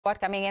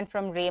Coming in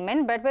from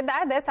Raymond. But with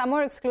that, there's some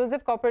more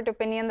exclusive corporate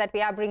opinion that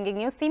we are bringing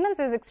you. Siemens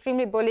is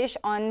extremely bullish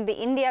on the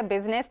India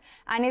business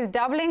and is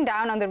doubling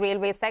down on the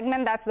railway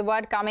segment. That's the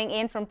word coming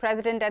in from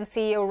President and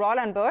CEO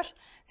Roland Busch.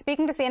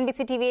 Speaking to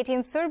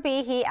CNBC-TV18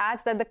 Surabhi, he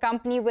adds that the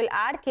company will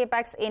add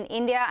capex in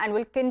India and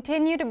will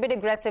continue to bid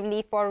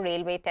aggressively for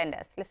railway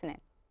tenders. Listen in.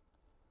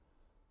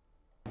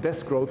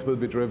 This growth will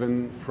be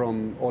driven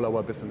from all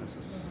our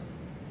businesses.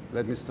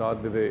 Let me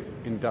start with the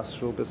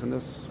industrial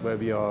business, where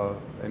we are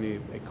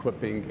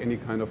equipping any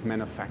kind of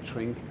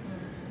manufacturing.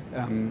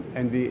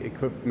 And we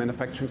equip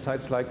manufacturing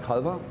sites like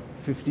Halva,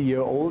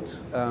 50-year-old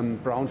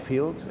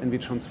brownfield, and we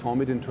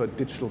transform it into a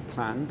digital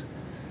plant,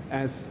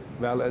 as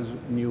well as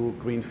new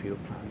greenfield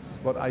plants.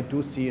 What I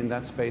do see in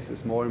that space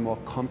is more and more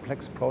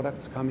complex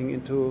products coming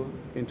into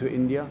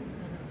India.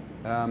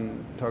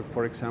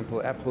 For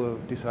example, Apple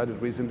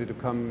decided recently to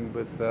come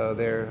with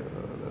their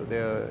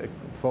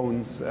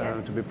phones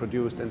to be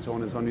produced and so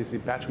on and so on. We see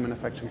battery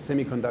manufacturing,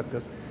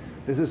 semiconductors.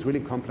 This is really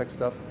complex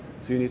stuff.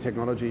 So you need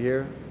technology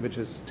here, which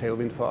is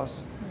tailwind for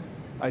us.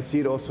 I see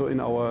it also in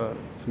our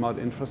smart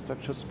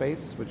infrastructure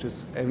space, which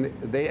is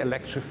they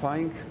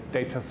electrifying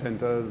data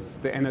centers,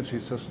 the energy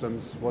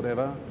systems,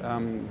 whatever.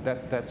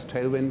 That's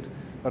tailwind,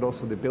 but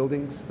also the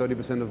buildings.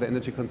 30% of the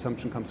energy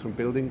consumption comes from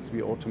buildings.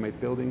 We automate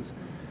buildings.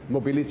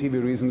 Mobility, we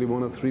recently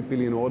won a 3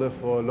 billion order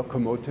for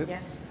locomotives.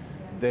 Yes.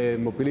 The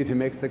mobility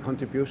makes the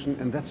contribution,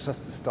 and that's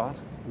just the start.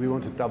 We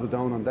want to double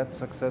down on that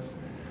success.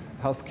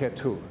 Healthcare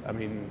too. I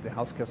mean, the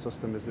healthcare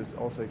system is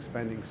also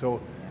expanding.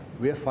 So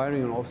we are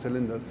firing on all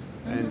cylinders,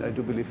 and I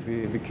do believe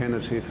we can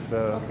achieve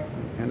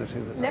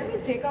this. Let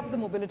me take up the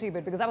mobility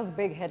bit, because that was a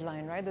big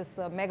headline, right? This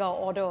mega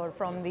order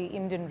from the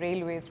Indian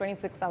Railways,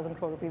 26,000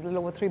 crore rupees, a little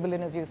over 3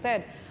 billion, as you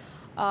said.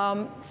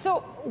 So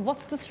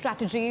what's the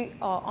strategy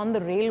on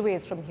the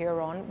railways from here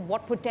on?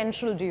 What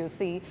potential do you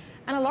see?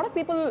 And a lot of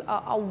people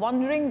are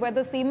wondering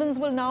whether Siemens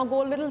will now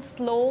go a little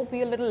slow,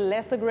 be a little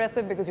less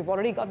aggressive, because you've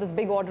already got this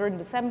big order in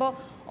December,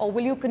 or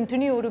will you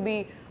continue to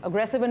be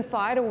aggressive and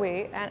fire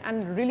away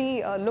and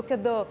really look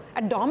at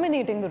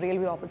dominating the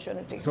railway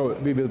opportunity? So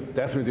we will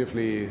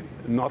definitely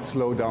not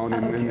slow down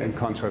in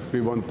contrast.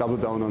 We want to double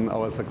down on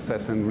our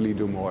success and really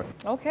do more.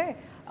 Okay.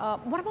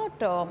 What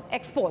about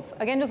exports?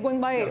 Again, just going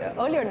by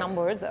earlier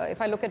numbers,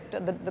 if I look at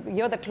the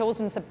year that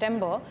closed in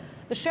September,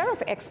 the share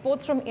of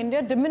exports from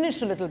India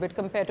diminished a little bit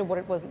compared to what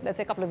it was, let's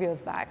say, a couple of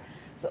years back.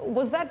 So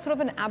was that sort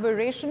of an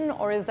aberration,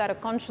 or is that a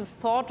conscious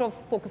thought of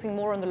focusing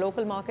more on the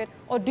local market?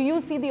 Or do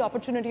you see the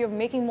opportunity of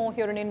making more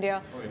here in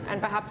India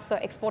and perhaps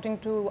exporting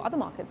to other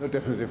markets? No,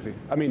 definitely.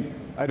 I mean,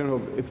 I don't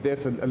know if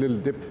there's a little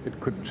dip. It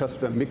could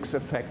just be a mix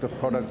effect of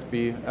products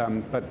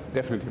but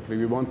definitely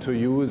we want to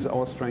use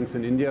our strengths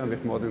in India. We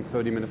have more than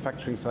 30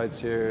 manufacturing sites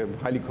here,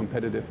 highly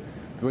competitive.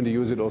 We want to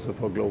use it also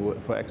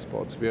for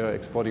exports. We are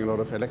exporting a lot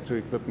of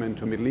electric equipment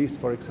to Middle East,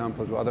 for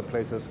example, to other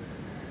places.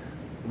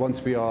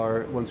 Once we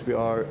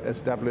are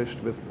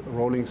established with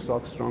rolling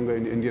stock stronger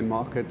in the Indian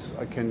market,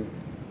 I can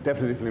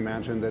definitely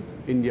imagine that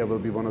India will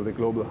be one of the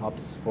global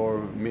hubs for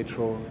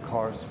metro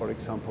cars, for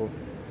example.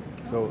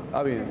 So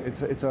I mean,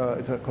 it's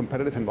a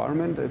competitive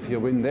environment. If you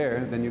win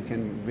there, then you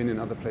can win in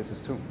other places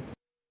too.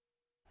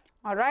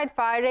 All right,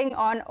 firing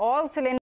on all cylinders.